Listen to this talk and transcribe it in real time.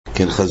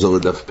כן, חזור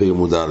לדף פ'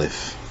 עמוד א'.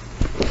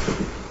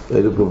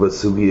 היינו פה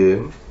בסוגיה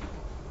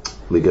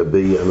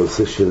לגבי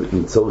הנושא של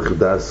אם צורך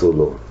דאס או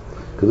לא.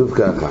 כתוב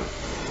ככה,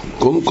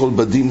 קודם כל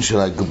בדין של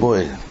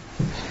הגבוה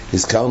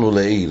הזכרנו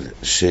לעיל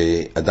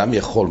שאדם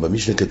יכול,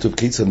 במשנה כתוב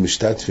כיצד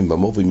משתתפים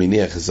במובוי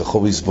מניח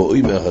זכור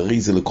יסבואי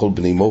מהרי זה לכל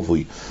בני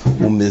מובוי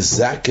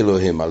ומזק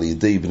אלוהם על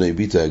ידי בני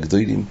ביתו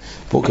הגדולים.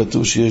 פה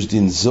כתוב שיש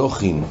דין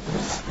זוכין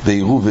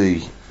בעירובי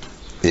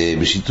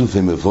בשיתוף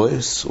עם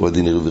מבואס או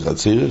הדין עירובי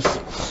חצירס.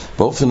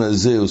 באופן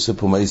הזה הוא עושה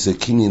פה מעשה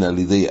קינין על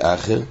ידי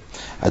אחר.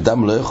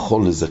 אדם לא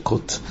יכול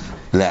לזכות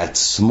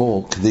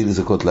לעצמו כדי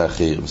לזכות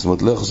לאחר, זאת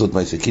אומרת לא יכול לעשות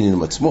מעשה קינין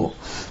עם עצמו,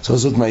 צריך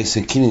לעשות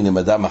מעשה קינין עם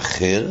אדם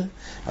אחר.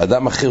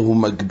 אדם אחר הוא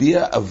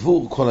מגביע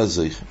עבור כל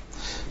הזכר,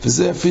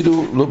 וזה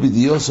אפילו לא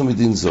בדיוס או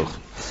מדין זוכר.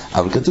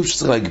 אבל כתוב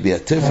שצריך להגביע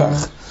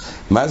טפח.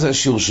 מה זה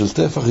השיעור של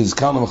טפח?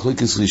 הזכרנו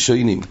מחלוקת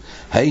ראשונים,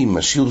 האם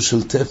השיעור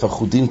של טפח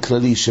הוא דין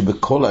כללי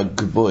שבכל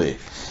הגבוה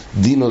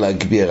דינו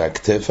להגביע רק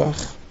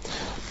טפח,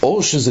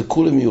 או שזה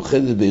כולה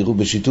מיוחדת בעירוב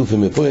בשיתוף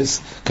עם מבואס,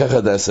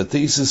 ככה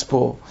דאסתייסס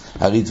פה,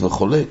 הריד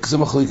וחולק, זה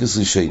מחלוקת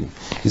ראשונים.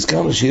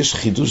 הזכרנו שיש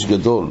חידוש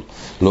גדול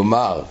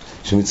לומר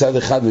שמצד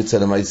אחד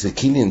מצד המעשה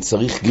קינין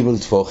צריך ג'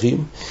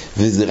 טפוחים,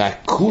 וזה רק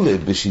כולה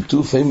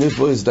בשיתוף עם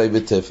מבואס די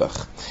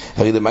בטפח.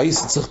 הרי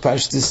למעשה צריך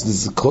פשטס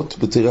לזכות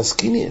בתרס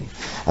קינין,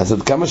 אז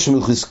עד כמה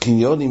שמלכיס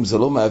קניונים זה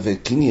לא מהווה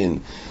קינין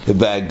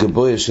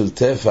בהגבוה של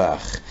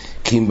טפח,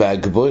 כי אם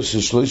בהגבוה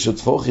של 3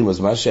 טפוחים אז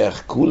מה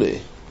שייך כולה?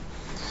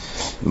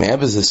 היה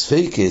בזה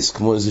ספיקס,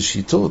 כמו איזה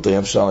שיטות, היה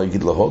אפשר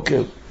להגיד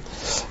להוקר,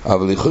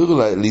 אבל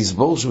יכולו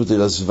לסבור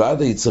שבתרס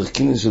ודאי צריך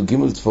קינין של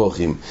ג'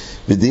 טפוחים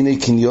בדיני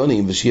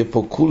קניונים, ושיהיה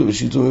פה כולה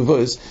בשיתוף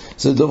מבואס,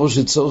 זה דבר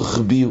שצורך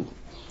ביור.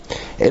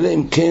 אלא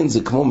אם כן זה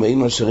כמו מעין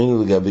מה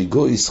שראינו לגבי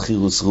גוי,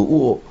 סחירוס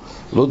ראו,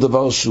 לא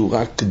דבר שהוא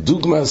רק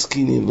דוגמה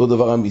סקינין, לא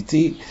דבר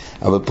אמיתי,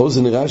 אבל פה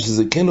זה נראה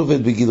שזה כן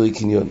עובד בגדרי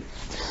קניון.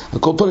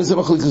 הכל פה זה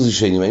מחליק לזה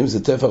שנים, האם זה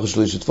טפח או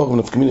 3 טפוחים,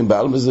 ונפקמינים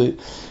בעל בזה,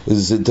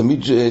 זה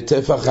תמיד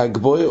טפח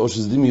הגבוה, או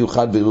שזה דין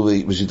מיוחד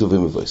בשיתוף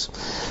עם מבואס.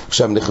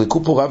 עכשיו,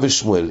 נחלקו פה רב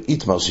ושמואל,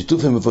 איתמר,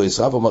 שיתוף עם מבואס,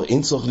 רב אומר,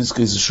 אין צורך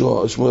לזכויס,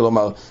 שמואל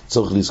אומר,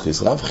 צורך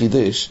לזכויס. רב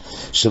חידש,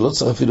 שלא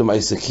צריך אפילו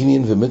מעשה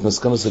קינין, ובאמת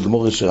מסקנוס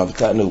הגמורה שרב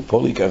תנא הוא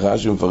פולי, ככה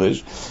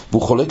שמפרש,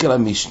 והוא חולק על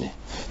המשנה.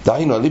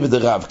 דהיינו, עלי בדי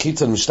רב,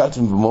 כיצד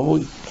משתתפים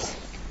במובוי,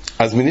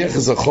 אז מניח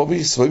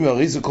זכובי, סבועים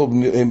הרי זה כל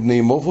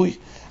בני מובוי,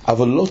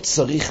 אבל לא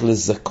צריך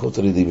לזכות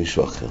על ידי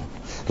מישהו אחר.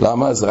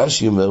 למה? אז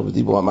רש"י אומר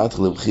בדיבור המתח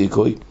לבחי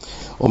יקוי,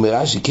 אומר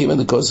רש"י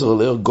כיוון דקוסר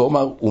עולר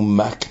גומר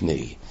ומקנה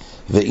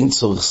ואין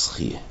צורך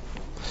שחייה.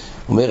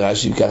 אומר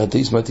רש"י, וככה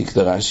תסמתיק את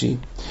רש"י,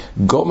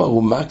 גומר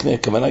ומקנה,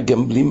 הכוונה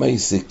גם בלי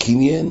מעשה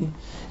קניין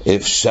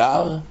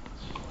אפשר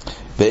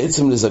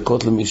בעצם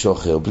לזכות למישהו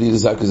אחר, בלי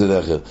לזכות לזה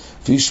לאחר.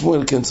 לפי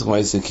שמואל כן צריך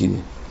מעשה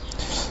קניין.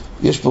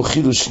 יש פה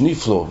חידוש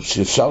נפלא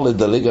שאפשר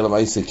לדלג על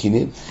המעשה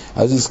קינין.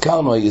 אז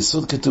הזכרנו,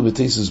 היסוד כתוב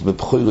בתייסוס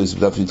בפחוירוס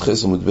בדף י"ח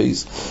עמוד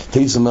בייס.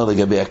 תייסוס אומר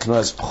לגבי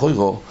הקנועס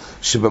פחוירו,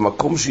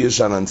 שבמקום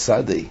שיש ענן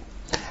שדה,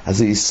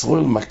 אז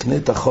ישראל מקנה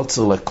את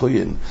החוצר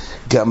לכהן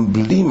גם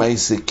בלי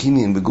מעשה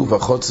קינין בגוף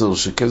החוצר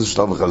שכזה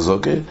שלב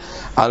וחזוקה,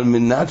 על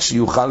מנת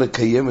שיוכל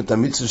לקיים את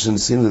המצווה של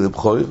נסין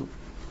לבחויר,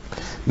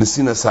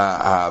 נסין עשה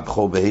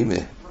הבחור בהימה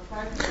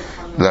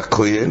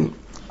לכהן.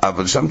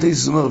 אבל שם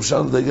תייסוס אומר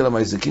אפשר לדלג על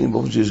המעשה קינין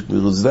באופן שיש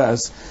גמירות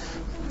דאס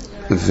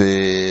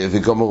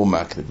וגומר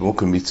ומקנה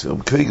במוקם מצווה.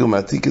 וכרגע הוא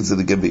מעתיק את זה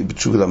לגבי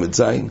בתשובה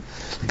למדזין,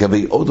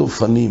 לגבי עוד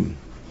אופנים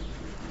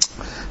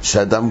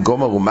שאדם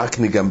גומר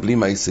ומקנה גם בלי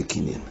מעשה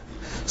קינין.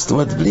 זאת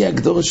אומרת בלי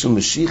הגדורה של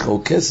משיחה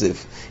או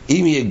כסף,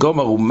 אם יהיה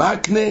גומר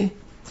ומקנה,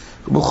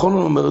 בכל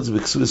זאת אומר את זה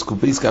בקסולס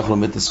קופייס, כך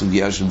לומד את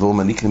הסוגיה של דבור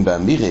מניקלים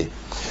באמירה,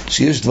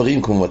 שיש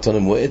דברים כמו מתון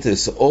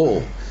המואטס או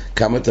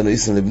כמה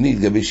תנויסן לבנית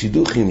לגבי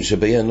שידוכים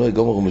שבעיה נועה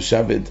גומר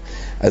ומשבד,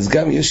 אז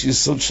גם יש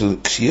יסוד של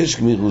כשיש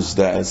גמירוס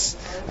דאס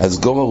אז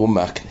גומר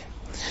ומקנה.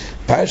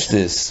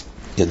 פשטס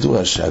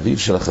ידוע שהאביב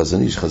של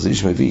החזניש,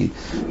 חזניש מביא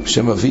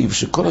שם אביב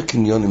שכל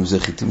הקניונים זה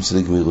חיתים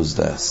של גמירוס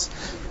דאס,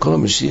 כל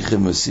המשיח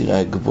ומסיר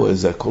הגבוה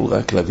זה הכל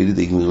רק להביא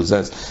לידי גמירוס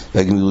דאס,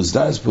 והגמירוס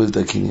דאס פועל את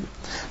הקניין.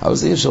 אבל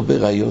זה יש הרבה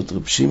ראיות,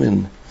 רב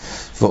שמעון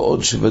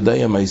ועוד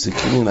שוודאי המעשה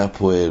קינין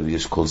הפועל,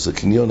 יש כל זה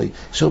קניוני,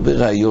 יש הרבה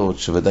ראיות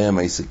שוודאי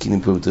המעשה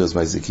קינין פועל בתרס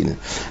מעשה קינין,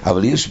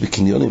 אבל יש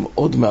בקניונים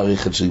עוד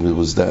מערכת של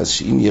גמירוס דאס,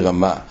 שאם יהיה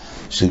רמה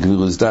של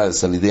גמירוס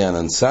דאס על ידי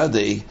ענן שדה,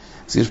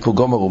 אז יש פה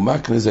גומר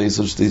ומקנה, זה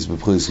היסוד שתייס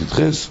בפחויס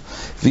יתחס,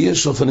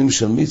 ויש אופנים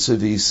של מצווה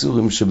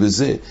ואיסורים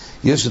שבזה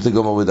יש את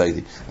הגומר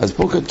ודאיתי. אז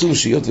פה כתוב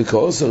שיות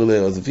וכעוסר לה,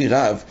 אז לפי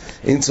רב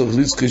אין צורך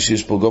לזכור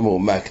שיש פה גומר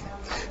ומקנה.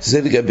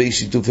 זה לגבי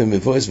שיתוף עם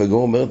מבואס, והגמרא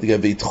אומרת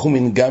לגבי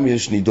תחומין גם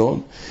יש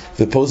נידון,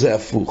 ופה זה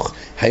הפוך.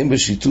 האם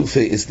בשיתוף,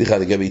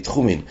 לגבי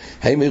תחומין,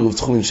 האם עירוב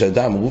תחומין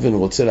שאדם ראובן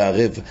רוצה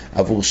לערב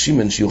עבור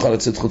שמן שיוכל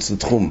לצאת חוץ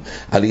לתחום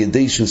על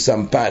ידי שהוא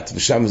שם פת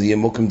ושם זה יהיה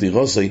מוקם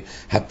דירוסי,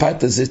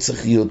 הפת הזה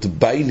צריך להיות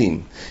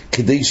ביילים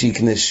כדי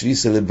שיקנה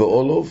שוויסה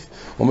לבאולוב,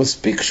 או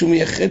מספיק שהוא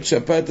מייחד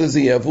שהפת הזה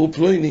יעבור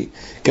פלויני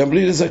גם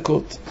בלי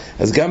לזכות.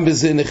 אז גם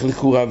בזה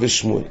נחלקו רב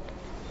ושמואל.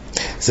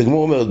 אז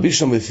הגמור אומרת,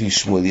 בישלום לפי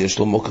שמואל יש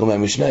לו מוקר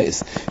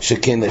מהמשנייס,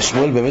 שכן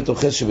שמואל באמת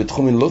אוחז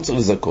שבתחומין לא צריך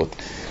לזכות.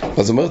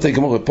 אז אומרת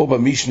הגמור, פה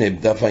במשנה,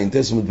 דף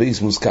האינטס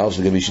ומדבייס מוזכר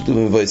שלגבי שיתוף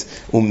ומבויס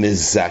הוא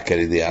מזק על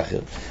ידי אחר.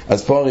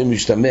 אז פה הרי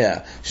משתמע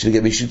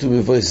שלגבי שיתוף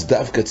ומבויס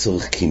דווקא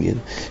צריך קניין,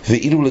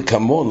 ואילו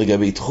לכמון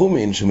לגבי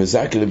תחומין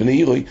שמזק לבני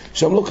עירוי,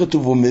 שם לא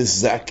כתוב הוא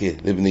מזק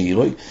לבני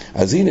עירוי.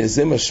 אז הנה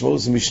זה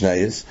משמעות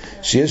משנייס,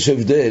 שיש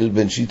הבדל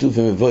בין שיתוף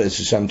ומבויס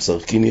ששם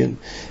צריך קניין,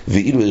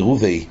 ואילו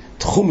עירובי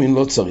תחומין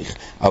לא צריך.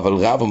 אבל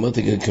רב אומרת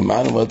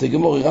כמען, אומרת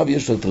הגמור, רב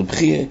יש לו את רב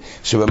חייה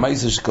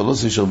שבמייסה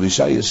שקלוסי של רבי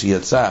ישעיה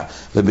שיצא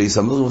לבייס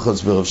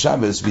המדרחוץ ברב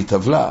שבס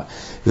והתאבלה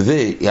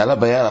ויעלה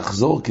בעיה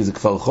לחזור כי זה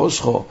כבר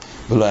חושכו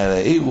ולא היה לה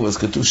עירוב, אז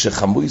כתוב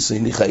שחמויסה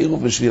הניחה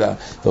עירוב בשבילה,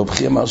 ורב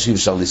חייה אמר שאי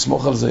אפשר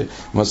לסמוך על זה.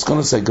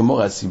 מסקונס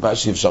הגמור, הסיבה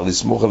שאי אפשר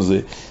לסמוך על זה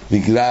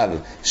בגלל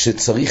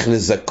שצריך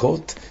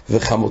לזכות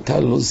וחמותה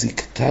לא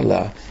זיקתה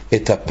לה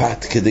את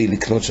הפת כדי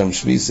לקנות שם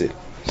שביזה.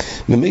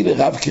 ממילא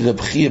רב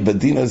כרב חייה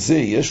בדין הזה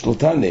יש לו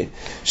תנא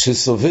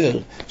שסובר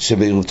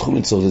שבעירוב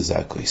תחומין צריך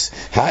לזכויס.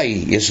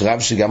 יש רב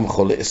שגם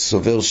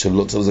סובר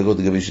שלא צריך לזכות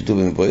לגבי שיתוף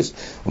ומבויס,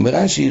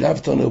 אומר שהיא רב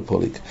תנא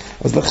ופוליק.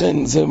 אז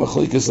לכן זה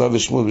מחלוקת רב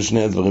ושמואל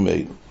בשני הדברים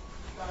האלה.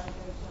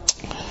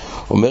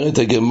 אומרת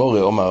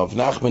הגמורה, אומר רב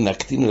נחמן,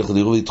 נקטין לך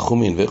לעירוב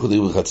תחומין ואיך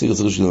לעירוב חציר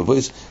צריך שיתוף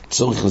ומבויס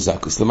צורך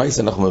לזכויס.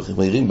 למעשה אנחנו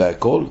מעירים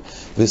בהכל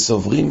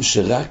וסוברים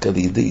שרק על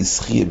ידי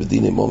זכייה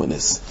בדיני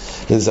מומנס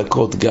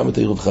לזכות גם את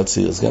העירוב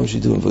חציר, גם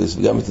שיתוף ומבויס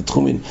וגם את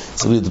התחומין,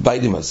 צריך להיות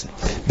ביידים על זה.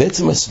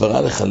 בעצם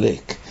הסברה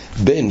לחלק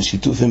בין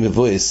שיתוף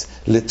ומבויס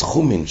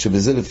לתחומין,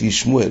 שבזה לפי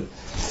שמואל,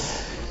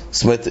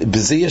 זאת אומרת,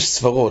 בזה יש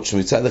סברות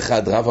שמצד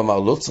אחד רב אמר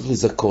לא צריך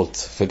לזכות,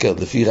 פקרת,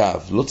 לפי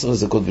רב, לא צריך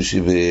לזכות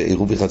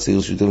בעירוב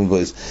חציר שיתוף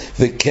ומבויס,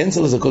 וכן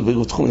צריך לזכות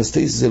בעירוב תחומין. אז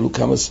תייסס העלו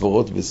כמה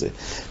סברות בזה.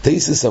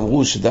 תייסס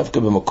אמרו שדווקא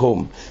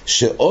במקום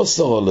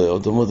שאוסר עולה,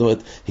 זאת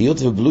אומרת,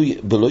 היות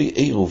ובלוי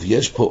עירוב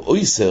יש פה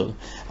אויסר,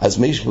 אז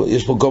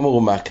יש פה גומר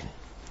ומקנה.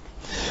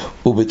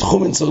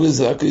 ובתחומין צריך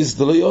לזכות,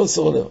 זה לא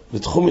יאוסר עולה.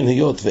 בתחומין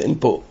היות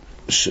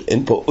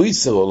ואין פה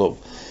אויסר עולה,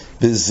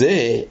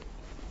 בזה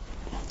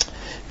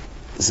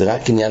זה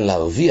רק עניין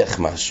להרוויח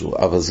משהו,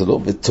 אבל זה לא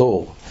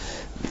בתור,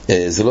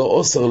 זה לא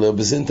אוסר לו,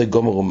 בזה נתה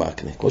גומר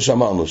ומקנה. כמו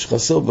שאמרנו,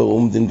 שחסר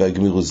ברומדין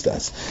והגמירוס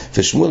דס.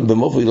 ושמואל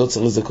במובוי לא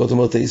צריך לזכות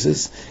אמרת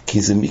איסס,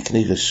 כי זה מקנה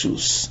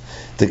רשוס.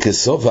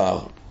 תכסובר,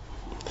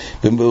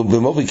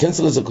 במובוי כן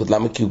צריך לזכות,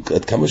 למה? כי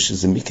עד כמה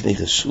שזה מקנה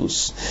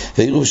רשוס.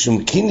 והעירוב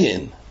שום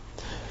קניין,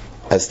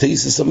 אז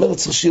תאיסס אומר,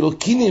 צריך שיהיה לו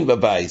קניין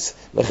בבית,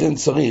 לכן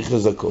צריך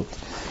לזכות.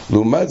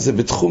 לעומת זה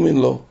בתחומין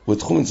לא,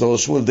 בתחומין צריך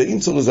שמואל דעים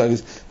צריך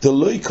לזכות, זה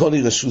לא יקון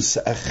לי רשוס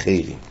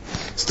אחרים.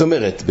 זאת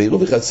אומרת,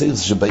 בעירוב החציר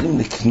שבאים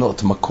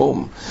לקנות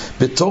מקום,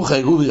 בתוך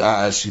העירוב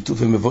השיתוף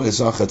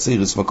ומבויס או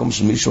החציר, זה מקום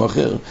של מישהו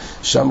אחר,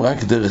 שם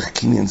רק דרך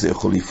קניין זה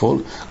יכול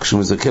לפעול, כשהוא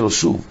מזכה לו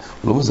שוב,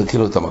 הוא לא מזכה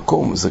לו את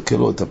המקום, הוא מזכה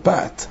לו את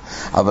הפת,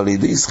 אבל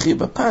לידי זכי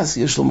בפס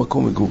יש לו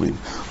מקום מגורים.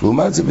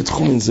 לעומת זה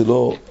בתחומין זה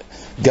לא,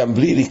 גם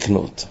בלי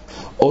לקנות.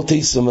 או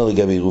תייס אומר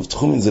לגבי עירוב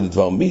תחומין זה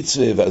לדבר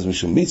מצווה, ואז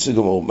משום מצווה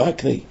גמור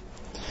מקנה.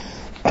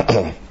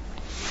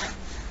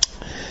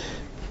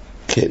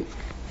 כן.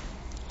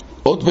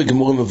 עוד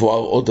בגמור מבואר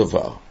עוד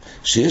דבר,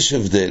 שיש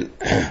הבדל.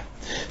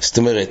 זאת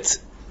אומרת,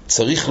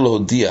 צריך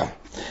להודיע,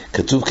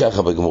 כתוב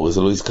ככה בגמור,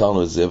 זה לא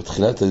הזכרנו את זה,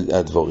 בתחילת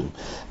הדבורים.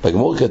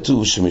 בגמור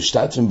כתוב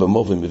שמשתתפים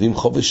במוב ומביאים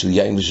חובש של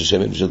יין ושל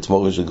שמן ושל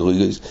תמור ושל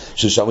גרויגוס,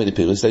 של שמן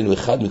לפירוס, היינו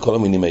אחד מכל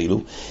המינים האלו.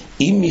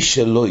 אם מי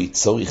שלא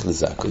יצורך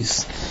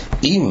לזכויס,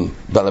 אם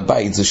בעל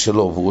הבית זה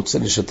שלו והוא רוצה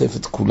לשתף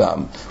את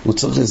כולם, הוא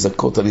צריך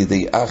לזכות על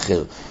ידי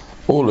אחר,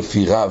 או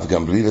לפי רב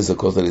גם בלי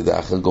לזכות על ידי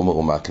אחר גומר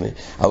או מקנה,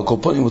 אבל כל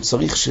פעמים הוא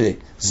צריך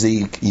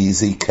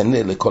שזה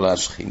ייכנע לכל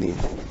השכינים,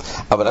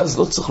 אבל אז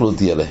לא צריך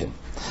להודיע להם.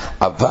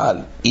 אבל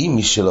אם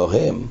משלו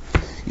הם,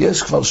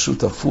 יש כבר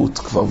שותפות,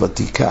 כבר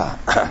ותיקה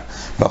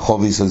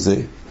בחוביס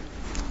הזה,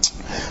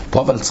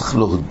 פה אבל צריך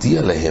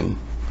להודיע להם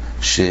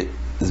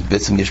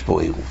שבעצם יש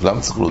פה עירוב.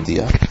 למה צריך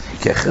להודיע?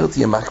 כי אחרת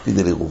יהיה מקפיד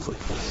על עירוב.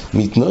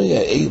 מתנועי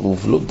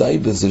העירוב לא די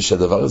בזה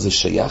שהדבר הזה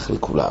שייך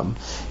לכולם,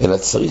 אלא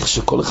צריך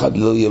שכל אחד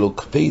לא יהיה לו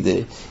קפידה,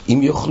 אם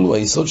יוכלו,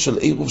 היסוד של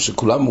עירוב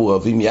שכולם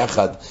מעורבים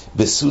יחד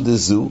בסודה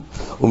זו,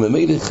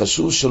 וממילא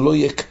חשוב שלא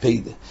יהיה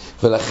קפידה.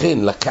 ולכן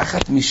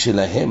לקחת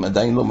משלהם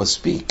עדיין לא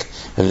מספיק,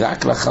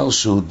 רק לאחר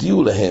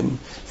שהודיעו להם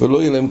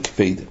ולא יהיה להם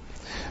קפידה.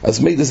 אז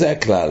מידע זה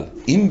הכלל,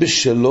 אם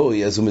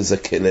בשלוי אז הוא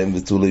מזכה להם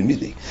ותולי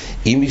מידי,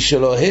 אם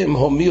משלוהם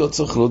הומי הוא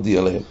צריך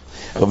להודיע להם.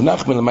 רב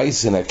נחמן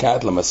למייסה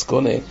נקט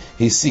למסקונה,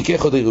 הסיק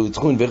אחד עירוב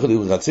תחומין ואחד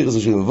עירוב חציר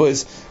הזה של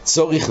מבויס,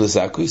 צורך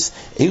לזכויס.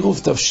 עירוב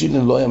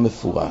תבשילין לא היה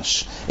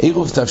מפורש.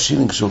 עירוב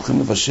תבשילין כשהולכים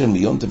לבשל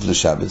מיום טף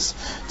לשבס,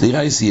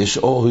 תראה יש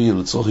או הועיל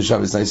לצורך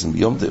לשבס נייסן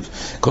ביום טף,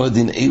 כל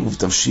הדין עירוב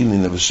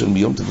תבשילין לבשל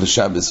מיום טף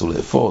לשבס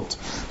ולאפות,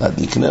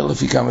 להדליק נר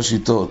לפי כמה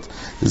שיטות,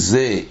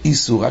 זה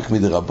איסור רק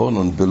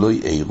מדרבנון בלוי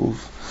עירוב.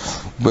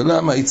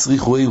 ולמה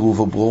יצריכו עירוב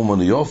או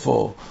ברומון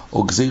יופו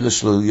או גזירה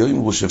שלו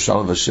יאמרו שאפשר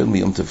לבשל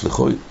מיום טף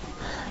לחוי?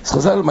 אז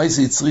חז"ל מה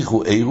זה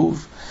יצריכו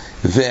עירוב,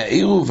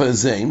 והעירוב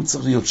הזה אם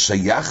צריך להיות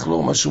שייך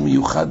לו משהו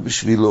מיוחד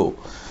בשבילו,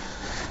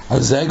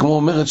 על זה הגמרא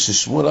אומרת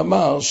ששמואל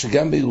אמר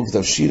שגם בעירוב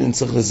תבשילין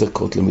צריך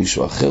לזכות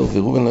למישהו אחר,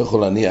 וראובן לא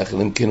יכול להניח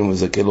אלא אם כן הוא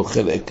מזכה לו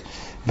חלק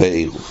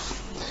בעירוב.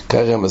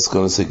 ככה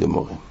המסקנות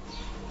הגמרא.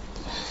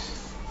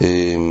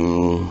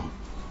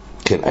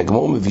 כן,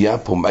 הגמרא מביאה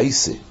פה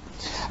מייסה,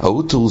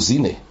 ההוא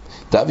תורזינה,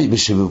 דבי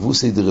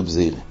בשבבוסי דרב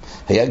זירא.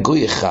 היה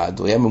גוי אחד,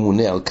 הוא היה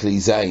ממונה על כלי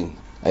זין,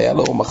 היה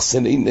לו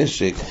מחסני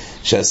נשק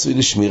שעשוי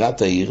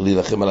לשמירת העיר,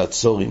 להילחם על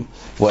הצורים,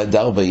 הוא היה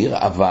דר בעיר,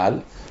 אבל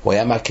הוא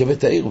היה מעכב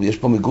את העיר, ויש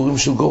פה מגורים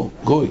של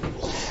גוי.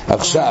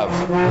 עכשיו,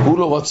 הוא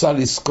לא רוצה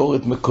לזכור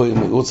את מקוים,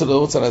 הוא לא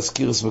רוצה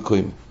להזכיר את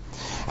מקוים.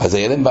 אז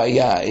היה להם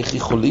בעיה, איך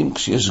יכולים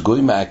כשיש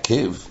גוי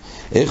מעכב,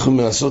 איך הם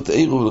לעשות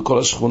עיר לכל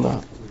השכונה.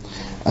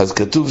 אז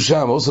כתוב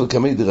שם, אוסל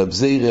קמי דרב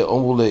זירא,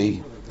 אומרו לי,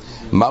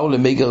 מהו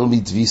למגר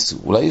מדוויסו?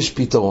 אולי יש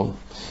פתרון.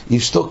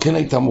 אשתו כן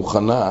הייתה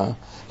מוכנה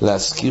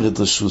להזכיר את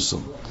רשוסו.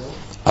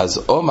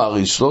 אז אומר,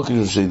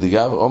 ישלוקם שלי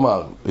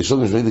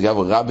דגב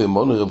רבי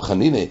מונו רב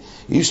חנינה,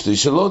 אשתו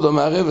שלא דו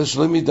מערב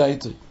שלא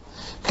מדייתו.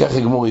 כך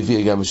הגמור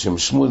הביא גם בשם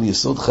שמואל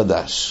יסוד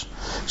חדש,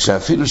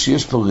 שאפילו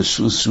שיש פה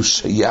רשוס שהוא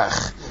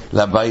שייך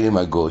לבית עם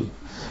הגוי,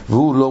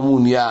 והוא לא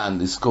מעוניין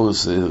לזכור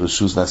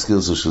רשוס, להזכיר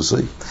את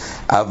רשוסוי,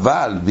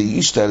 אבל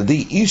באשתו, על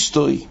די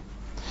אשתוי,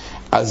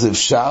 אז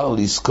אפשר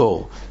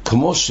לזכור,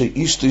 כמו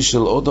שאשתוי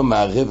של אודו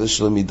מערב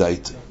שלא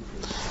מדייתו.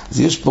 אז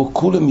יש פה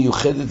כולה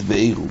מיוחדת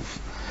בעירוב,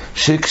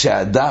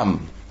 שכשאדם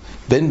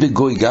בין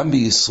בגוי גם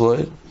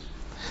בישראל,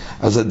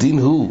 אז הדין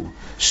הוא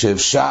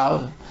שאפשר,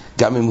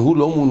 גם אם הוא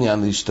לא מעוניין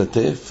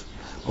להשתתף,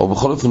 או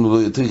בכל אופן הוא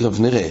לא יותר כף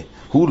נראה,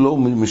 הוא לא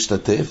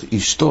משתתף,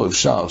 אשתו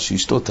אפשר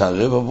שאשתו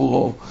תערב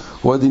עבורו,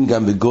 הוא הדין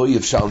גם בגוי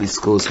אפשר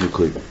לזכור את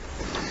מקוי.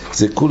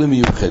 זה כולה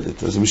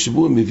מיוחדת. אז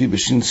משיבור מביא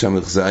בשין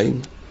סמך זין,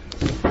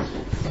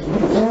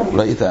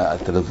 אולי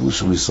את הלבוש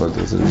של ישראל,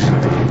 זה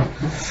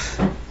משתתף.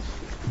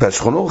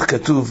 בשכון אורך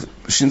כתוב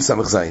בשין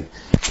סמך זין,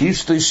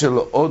 אשתו של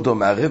אודו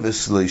מערב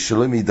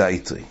שלא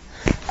מדייתו,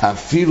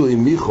 אפילו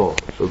עם מיכו,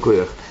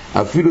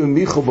 אפילו עם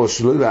מיכו בו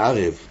שלא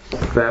לערב,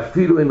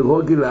 ואפילו אין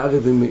רוגל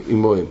לערב עם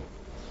מוהם.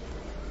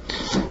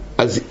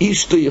 אז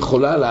אשתו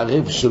יכולה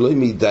לערב שלא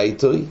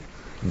מדייתו,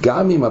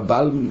 גם אם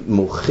הבעל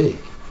מוחה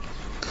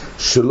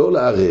שלא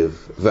לערב,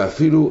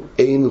 ואפילו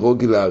אין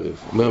רוגל לערב.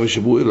 אומר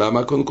המשבור,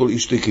 למה? קודם כל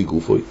אשתו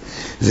כגופוי,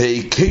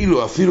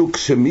 והקלו אפילו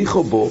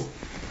כשמיכו בו,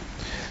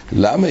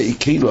 למה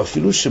הקלו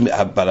אפילו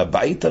שבעל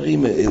הבית הרי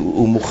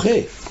הוא מוחה?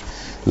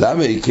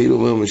 למה הקלו?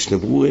 אומר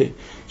משנברורה,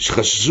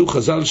 שחששו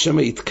חז"ל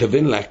שמה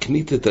התכוון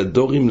להקנית את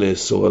הדורים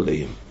לאסור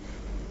עליהם.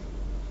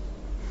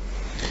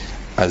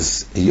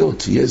 אז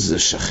היות יש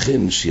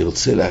שכן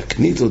שירצה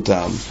להקנית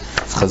אותם,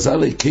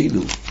 חז"ל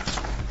הקלו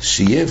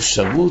שיהיה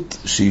אפשרות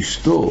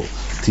שאשתו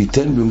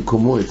תיתן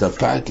במקומו את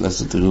הפת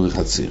לעשות עירוב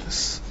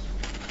חצירס.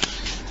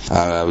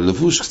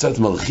 הלבוש קצת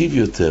מרחיב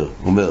יותר,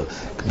 אומר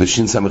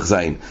בשין סמך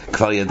זין,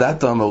 כבר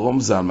ידעת אמרום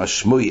זל, מה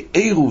שמוי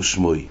עירוב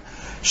שמוי,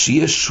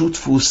 שיש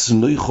שותפוס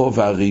נויכו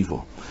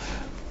ועריבו,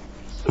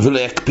 ולא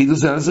יקפיד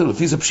זה על זה,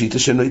 לפי זה פשיטה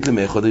שנוית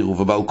למאחוד עירוב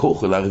ובעל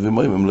כוח, אלא עריבים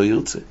מוים, הם לא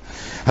ירצה.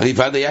 הרי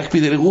ועדה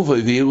יקפיד על עירוב,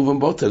 והביא עירוב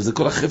מבוטל, זה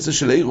כל החפצה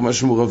של עירוב, מה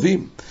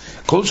שמורבים.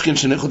 כל שכן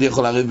שנכוד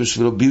יכול לערב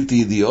בשבילו בלתי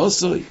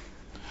ידיעוסוי.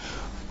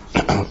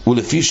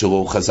 ולפי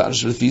שרור חז"ל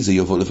שלפי זה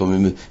יבוא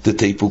לפעמים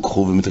תתיפו קחו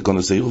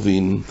ומתקונס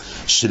עירובין,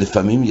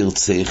 שלפעמים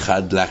ירצה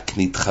אחד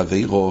להקנית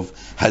חווי רוב,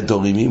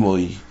 הדורים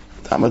עמוי,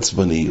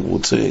 המצבני, הוא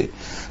רוצה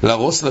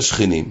להרוס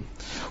לשכנים,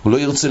 הוא לא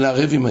ירצה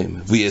לערב עמהם,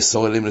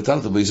 ויאסור אליהם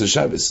לטלתו ביסר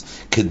שבס,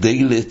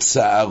 כדי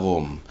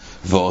לצערום,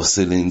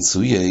 ועושה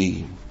לנצויי.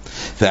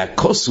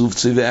 והכוסוף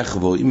צבח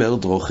בו, אמר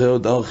דרוכה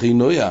עוד דרכי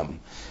נוים,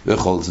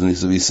 וכל זה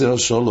ניסו ויסר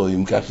שולו,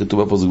 אם כך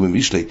כתוב בפסוק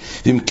במשלי,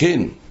 ואם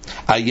כן,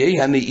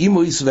 איי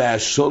הנעימויס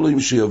והשולוים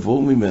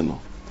שיבואו ממנו,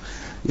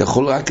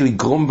 יכול רק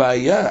לגרום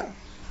בעיה.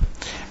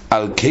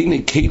 על כן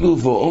הקלו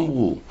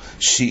ואומרו,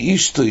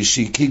 שאשתוי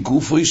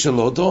שכגופוי של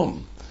אדום,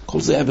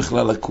 כל זה היה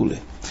בכלל הכולה.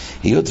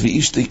 היות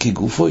ואשתוי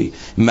כגופוי,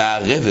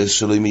 מערבס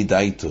שלא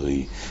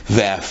מדייתוי,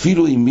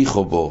 ואפילו עם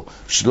מיכו בו,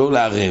 שלא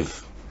לערב,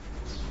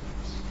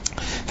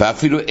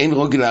 ואפילו אין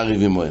רוגל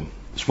לערב עמהם.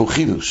 יש פה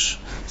חידוש,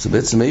 זה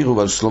בעצם עירוב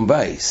על שלום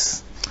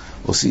בייס.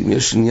 עושים,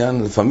 יש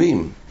עניין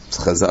לפעמים,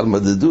 חז"ל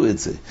מדדו את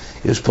זה,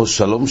 יש פה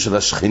שלום של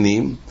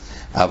השכנים,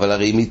 אבל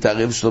הרי אם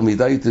יתערב שלום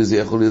מדייתוי, זה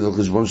יכול להיות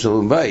על חשבון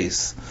שלום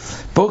בייס.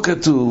 פה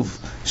כתוב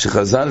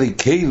שחז"ל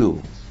הקלו,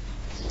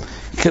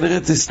 כנראה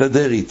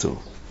תסתדר איתו,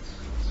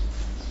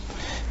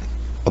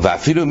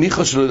 ואפילו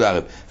מיכו שלא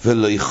לערב,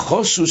 ולא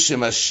יחושו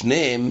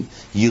שמשניהם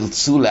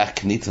ירצו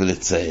להקנית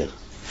ולצייר.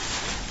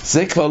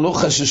 זה כבר לא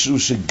חששו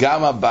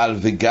שגם הבעל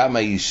וגם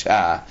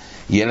האישה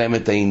יהיה להם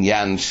את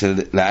העניין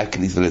של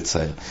להקנית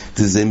ולצייר.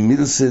 זה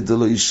מילסה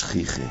דלא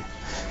ישכיחה,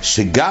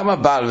 שגם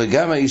הבעל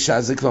וגם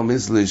האישה זה כבר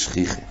מילסה דלא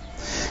ישכיחה.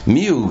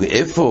 מי הוא,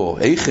 איפה,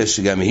 איך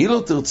שגם היא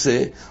לא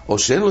תרצה, או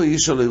שאין לו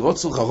איש או לא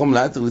ירוצו חכום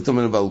לאתר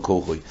לתומן לבעל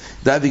כוחוי,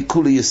 דאבי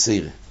כולי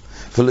יסירה,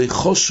 ולא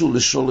יחושו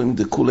לשולם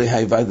דכולי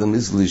היווי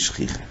דמילסה דלא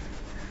ישכיחה.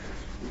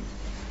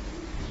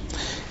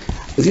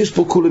 אז יש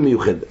פה כולה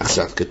מיוחד.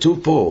 עכשיו כתוב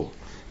פה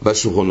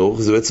בשולחן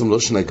אורך, זה בעצם לא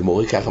שנה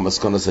גמורה, ככה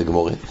מסקונת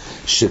הגמורה,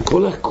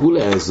 שכל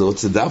הכולה הזאת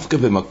זה דווקא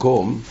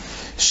במקום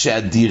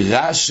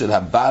שהדירה של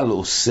הבעל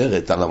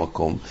אוסרת על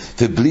המקום,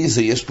 ובלי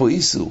זה יש פה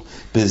איסור,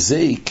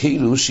 בזה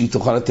כאילו שהיא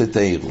תוכל לתת את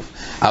העירוב.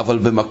 אבל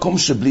במקום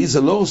שבלי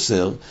זה לא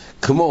אוסר,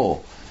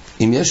 כמו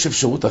אם יש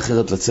אפשרות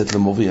אחרת לצאת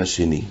למובי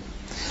השני,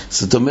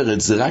 זאת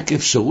אומרת, זה רק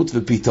אפשרות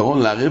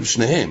ופתרון לערב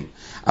שניהם,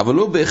 אבל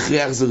לא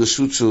בהכרח זה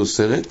רשות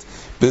שאוסרת,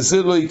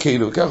 בזה לא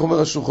יקילו, כך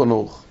אומר השולחן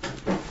אורך.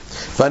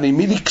 ואני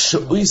מילי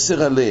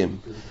כשאויסר עליהם,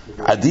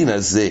 הדין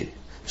הזה,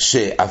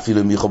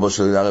 שאפילו מיחובו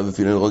של לערב,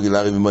 אפילו רוגל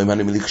לערב,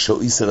 אני מילי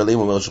כשאויסר עליהם,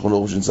 אומר השולחן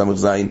אורך שנסמך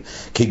זין,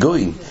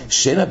 כגוין,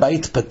 שאין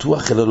הבית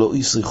פתוח אלא לא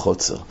אויסרי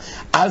חוצר.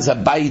 אז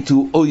הבית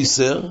הוא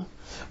אויסר,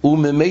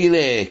 וממילא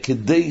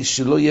כדי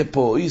שלא יהיה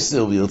פה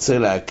אויסר וירצה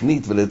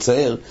להקנית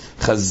ולצייר,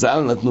 חז"ל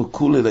נתנו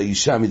כולה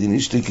לאישה מדין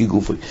שתי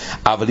כגופי.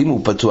 אבל אם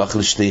הוא פתוח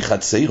לשתי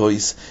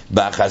חצרויס,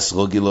 באחס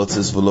רוגיל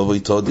לוצס ולא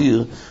ואיתו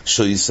דיר,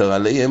 שאיסר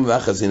עליהם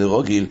ואחס הנה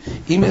רוגיל.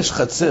 אם יש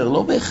חצר,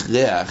 לא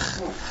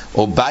בהכרח,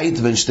 או בית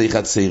בין שתי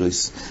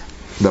חצרויס.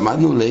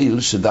 למדנו ליל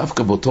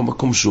שדווקא באותו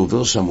מקום שהוא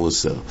עובר שם הוא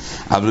אוסר,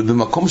 אבל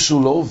במקום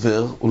שהוא לא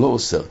עובר הוא לא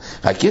אוסר.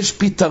 רק יש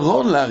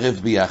פתרון לערב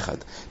ביחד.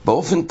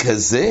 באופן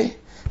כזה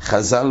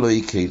חז"ל לא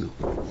יקלו.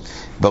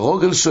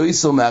 ברוגל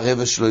שויסו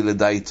מערב שלו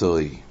לדאי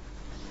טוי,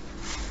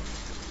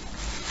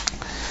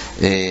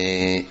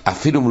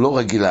 אפילו הוא לא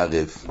רגיל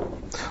לערב,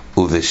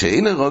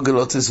 ובשאין הרוגל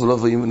לא צס ולא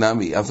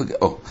נמי.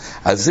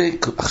 אז זה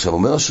עכשיו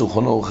אומר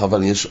השולחן אורך,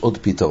 אבל יש עוד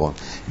פתרון.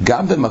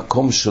 גם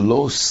במקום שלא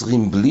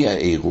אוסרים בלי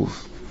העירוב,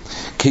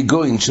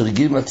 כגוין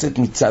שרגילים לצאת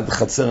מצד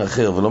חצר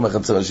אחר ולא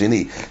מחצר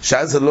השני,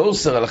 שאז זה לא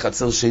אוסר על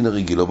החצר שאין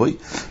רגיל, בואי.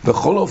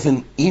 בכל אופן,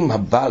 אם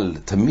הבעל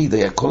תמיד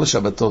היה כל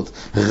השבתות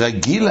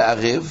רגיל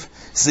לערב,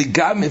 זה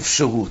גם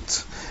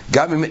אפשרות,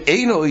 גם אם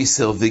אין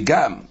אויסר,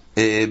 וגם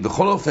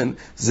בכל אופן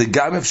זה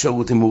גם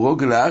אפשרות. אם הוא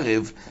רוגל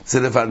לערב, זה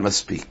לבד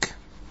מספיק.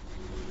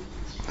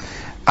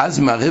 אז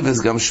מערב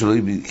אז גם שלא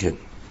יהיה, כן.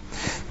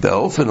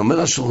 באופן,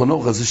 אומר השולחן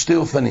אורך, זה שתי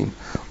אופנים,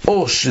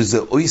 או שזה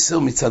אויסר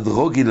מצד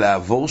רוגל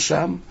לעבור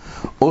שם,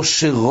 או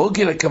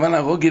שרוגל, הכוונה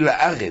רוגל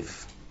לערב.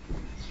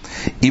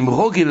 אם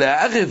רוגל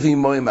לערב,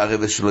 אם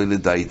ערב שלו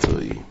ילדי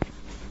טוי.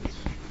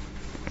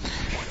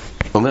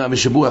 אומר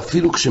המשבור,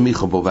 אפילו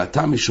כשמיכו בו,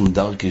 ואתה משום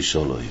דרכי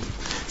שלוי.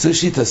 זה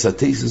שיטס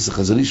התייסס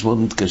החזוני מאוד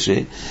מתקשה,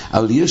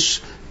 אבל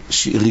יש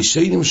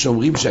רישיינים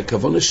שאומרים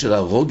שהכוונה של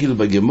הרוגל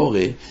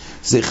בגמורה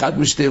זה אחד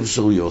משתי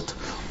אפשרויות.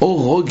 או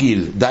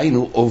רוגל,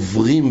 דיינו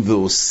עוברים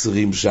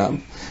ואוסרים שם,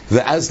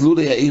 ואז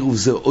לולי העירוב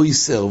זה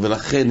אויסר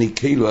ולכן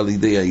יקלו על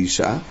ידי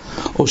האישה,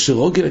 או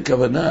שרוגל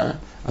הכוונה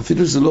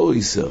אפילו זה לא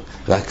אויסר,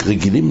 רק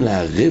רגילים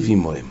לערב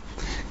עמהם.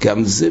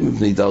 גם זה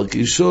מפני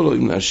דרכי שלו,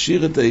 אם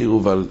להשאיר את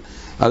העירוב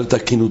על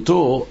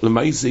תקינותו,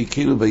 למה זה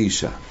יקלו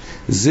באישה.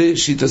 זה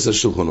שיטס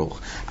השולחן אורך.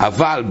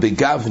 אבל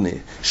בגבנה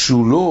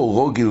שהוא לא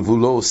רוגל והוא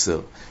לא אוסר,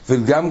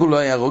 וגם הוא לא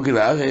היה רוגל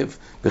הערב,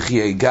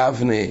 בחיי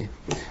גבנה,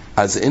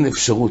 אז אין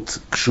אפשרות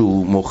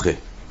כשהוא מוחה.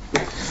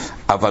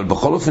 אבל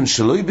בכל אופן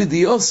שלא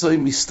יבדיוסו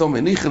אם מסתום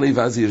הניח אלי,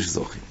 ואז יש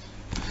זוכי.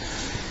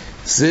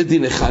 זה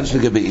דין אחד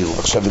לגבי עירוב.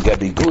 עכשיו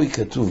לגבי גוי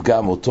כתוב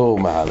גם אותו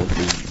מעל,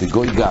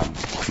 בגוי גם.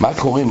 מה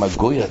קורה אם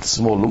הגוי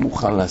עצמו לא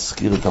מוכן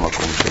להזכיר את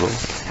המקום שלו,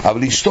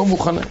 אבל אשתו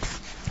מוכנה?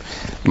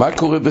 מה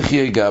קורה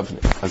בחיי גבנה?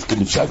 אז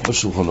כנפשק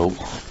בשולחן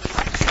אורך,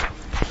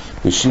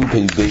 בשין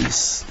פי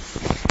בייס,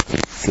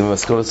 זה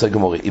ממסכונת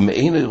הגמורה. אם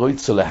אין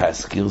רוצה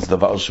להזכיר, זה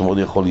דבר שמאוד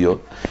יכול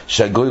להיות,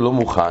 שהגוי לא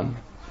מוכן,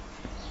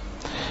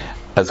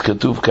 אז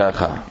כתוב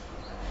ככה,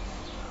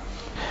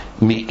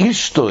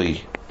 מאשתוי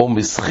או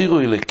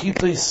מסחירוי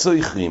לקיטוי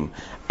סויכרים,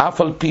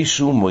 אף על פי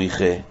שהוא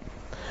מויכה.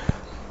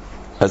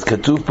 אז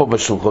כתוב פה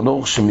בשולחן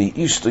אורך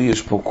שמאשתוי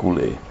יש פה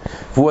כולה.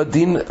 והוא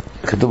הדין,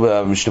 כתוב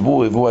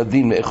במשתבור, והוא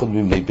הדין מאחד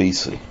מבני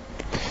בייסוי.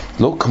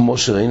 לא כמו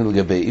שראינו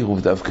לגבי עירוב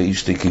דווקא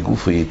אשתי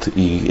כגוף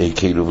היא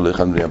כאילו ולא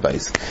אחד מבני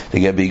הבייס.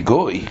 לגבי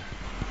גוי,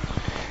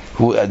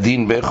 הוא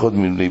הדין באחד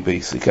מבני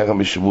בייסוי. ככה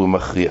משתבור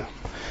מכריע,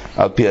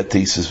 על פי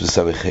התייסס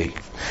וסמכי.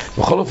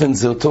 בכל אופן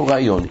זה אותו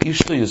רעיון.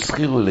 אשתו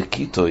יסחירו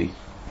לקיטוי,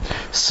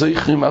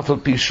 סויכרים אף על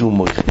פי שהוא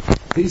מויכה.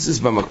 תייסס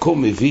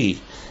במקום מביא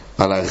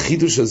על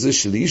החידוש הזה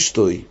של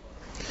אשתוי,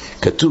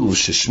 כתוב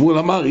ששמואל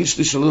אמר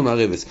אשתי שלום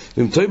מערבס,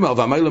 ומתוי אמר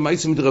ואמר לו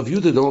מייצא מדרב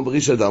יהודה דומה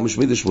בריש אדם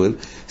ושמיד שמואל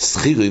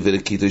סחירי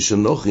ולקיטוי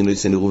שנוכרי לא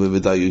יצאני רובה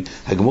ודיוי.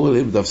 הגמור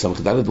אליהם בדף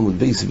סמכדלת עמוד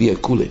בייס הביאה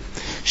כולה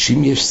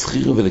שאם יש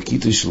סחירי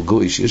ולקיטוי של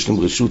גוי שיש להם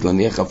רשות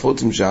להניח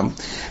חפוצים שם,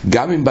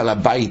 גם אם בעל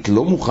הבית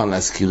לא מוכן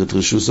להזכיר את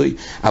רשוסוי,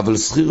 אבל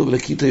סחירי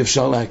ולקיטוי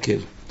אפשר להקל.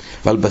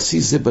 ועל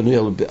בסיס זה בנוי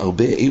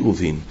הרבה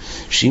עירובין,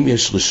 שאם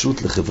יש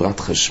רשות לחברת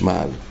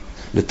חשמל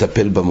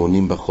לטפל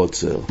במונים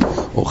בחוצר,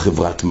 או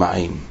חברת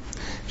מים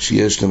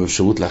שיש להם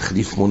אפשרות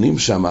להחליף מונים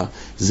שם,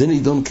 זה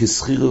נידון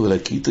כסחיר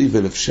ולקיטוי,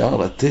 ואפשר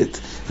לתת.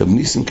 רב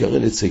ניסים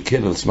קרן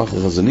יצייקל על סמך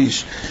החזון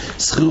איש,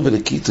 סחיר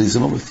ולקיטוי זה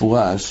לא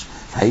מפורש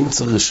האם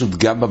צריך רשות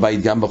גם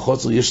בבית גם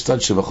בחוצר, יש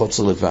צד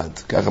שבחוצר לבד,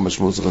 ככה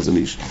משמעות החזון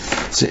איש.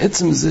 זה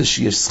עצם זה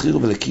שיש סחיר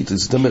ולקיטוי,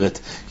 זאת אומרת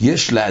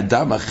יש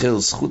לאדם אחר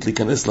זכות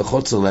להיכנס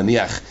לחוצר,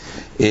 להניח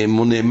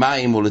מונה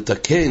מים או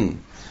לתקן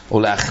או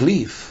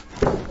להחליף,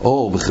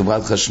 או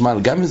בחברת חשמל,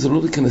 גם אם זה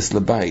לא להיכנס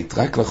לבית,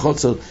 רק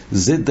לחוצר,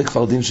 זה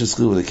כבר דין של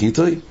שכיר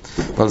ולקיטוי,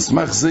 אבל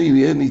סמך זה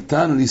יהיה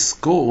ניתן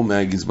לזכור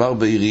מהגזבר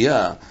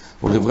בעירייה,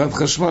 או חברת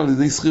חשמל על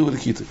ידי שכיר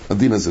ולקיטוי.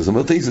 הדין הזה, זאת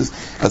אומרת,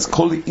 אז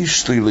כל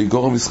איש לא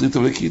יגור משכיר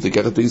ולקיטוי,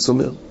 ככה תאיס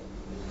אומר.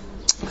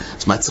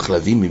 אז מה צריך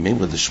להביא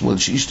מממר לשמואל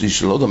שאישתי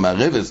שלא יודע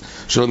מהרבס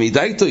שלא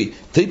מידע איתוי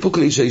תיפוק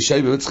לי שהאישה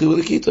היא באמת שכיר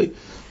ולקיטוי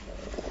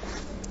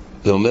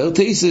ואומר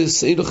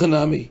תאיסס אין לו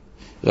חנמי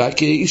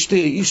רק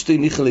אישתי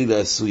נכלי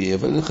לעשויה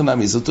אבל אין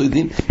חנמי זה אותו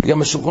דין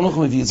גם השולחן ערוך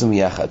מביא את זה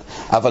מיחד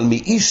אבל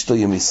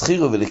מאישתי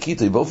משכיר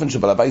ולקיטוי באופן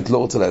שבעל הבית לא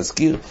רוצה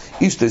להזכיר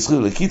אישתי שכיר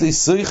ולקיטוי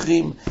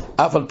סויחרים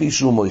אף על פי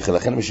שהוא מויכל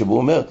לכן מה שבו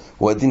אומר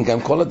הוא הדין גם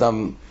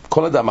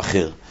כל אדם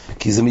אחר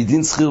כי זה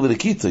מדין שכיר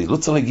ולקיטוי, לא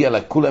צריך להגיע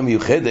לכולה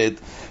המיוחדת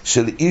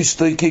של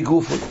אישתוי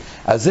כגופו.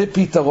 אז זה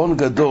פתרון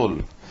גדול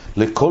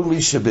לכל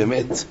מי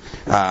שבאמת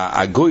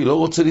הגוי לא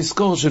רוצה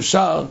לזכור,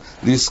 שאפשר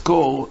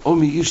לזכור או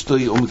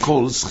מאישתוי או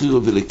מכל שכיר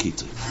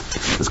ולקיטוי.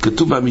 אז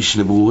כתוב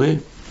במשנה ברורה,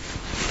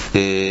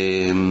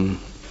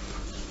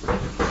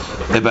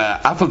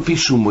 אף על פי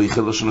שהוא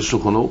מויכל לשון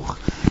השולחן ערוך,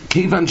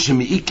 כיוון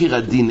שמעיקר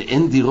הדין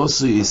אין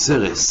דירוסו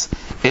יסרס,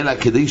 אלא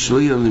כדי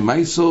שלא יהיה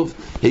למייסוב,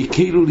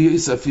 הקלו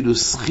ליוס אפילו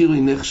שכיר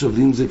נחשב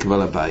לזה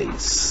כבר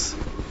הבייס.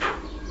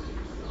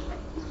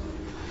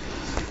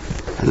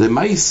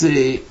 למייס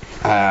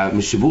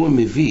המשבור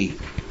מביא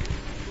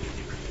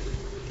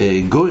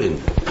גויין,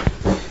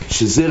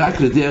 שזה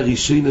רק לידי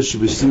הראשונה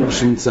שבסיום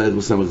שנמצא את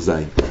מסמך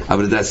זין.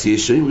 אבל לדעתי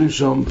יש אומרים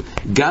שם,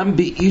 גם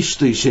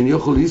באישתוי שאני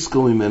יכול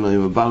לזכור ממנו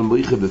עם הבעל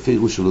מויכה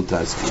בפירוש שלו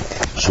תזכיר.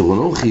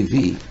 שולחן ערוך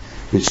הביא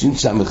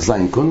בשנמצא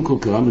מחזין, קודם כל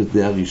קראנו את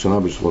דעה הראשונה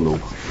בשולחן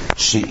ערוך,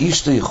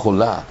 שאישתו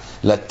יכולה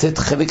לתת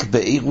חלק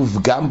בעירוב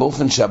גם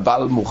באופן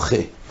שהבעל מוחה.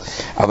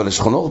 אבל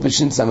השולחן ערוך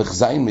בשנמצא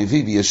מחזין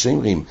מביא ויש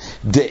אומרים,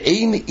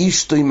 דאין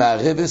אישתו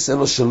מהרבס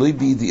אלא שלוי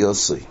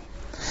בידיעוסוי.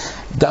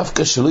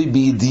 דווקא שלוי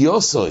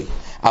בידיעוסוי,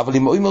 אבל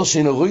אם הוא אומר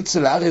שאינו רוצה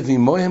לערב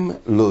עמוהם,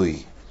 לוי.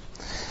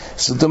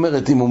 זאת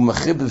אומרת, אם הוא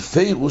מחה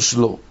בפירוש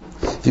לא,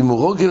 ואם הוא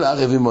רוגל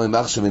לערב עמוהם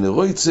עכשיו אינו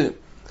רוצה,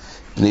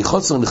 בני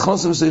חוצר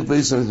נכנוס למסך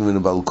בישראל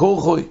ומנו בעל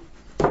כורחוי,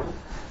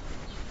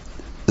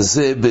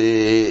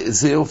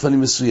 זה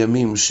אופנים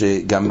מסוימים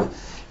שגם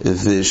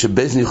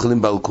שבזן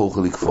יכולים בעל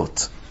כורחוי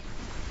לקפות.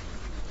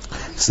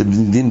 זה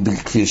דין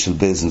בכפיר של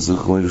בזן, זה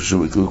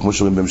כמו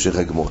שאומרים בהמשך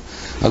הגמור.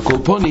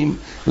 הקורפונים,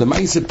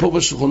 למעשה פה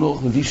בשולחן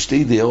ערוך מביא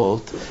שתי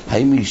דעות,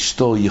 האם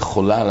אשתו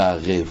יכולה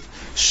לערב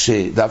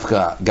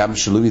שדווקא גם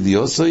שלא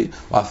ידיעוסוי,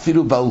 או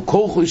אפילו בעל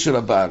כורחוי של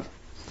הבעל.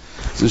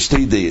 זה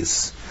שתי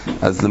דעות.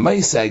 אז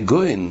למעשה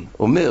הגויין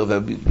אומר,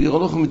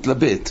 והבירולוך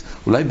מתלבט,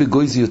 אולי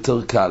בגוי זה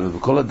יותר קל,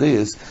 ובכל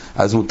הדייס,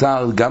 אז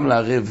מותר גם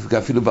לערב,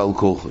 אפילו בעל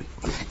כורחוי.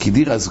 כי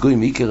דיר אז גוי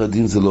מעיקר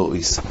הדין זה לא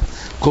אויס.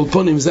 כל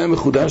פונים זה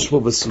המחודש פה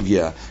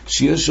בסוגיה,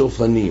 שיש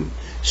אופנים,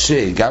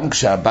 שגם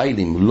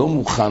כשהביילים לא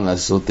מוכן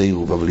לעשות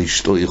עירוב, אבל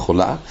אשתו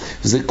יכולה,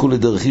 זה כולה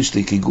דרך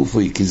אשתי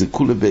כגופוי, כי זה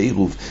כולה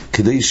בעירוב,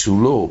 כדי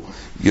שהוא לא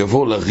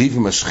יבוא לריב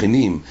עם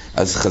השכנים,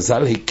 אז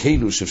חז"ל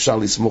הקלו שאפשר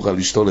לסמוך על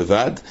אשתו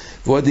לבד,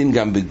 והוא הדין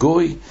גם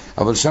בגוי,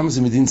 אבל שם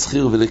זה מדין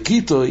שכיר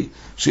ולקיטוי,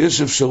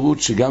 שיש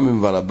אפשרות שגם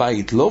אם בעל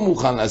הבית לא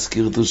מוכן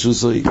להזכיר את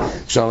רשוסוי,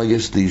 אפשר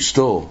לגשת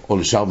לאשתו או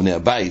לשאר בני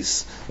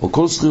הבייס, או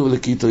כל שכיר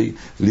ולקיטוי,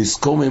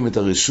 לזכור מהם את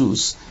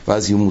הרשוס,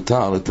 ואז יהיה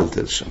מותר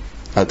לטלטל שם.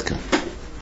 עד כאן.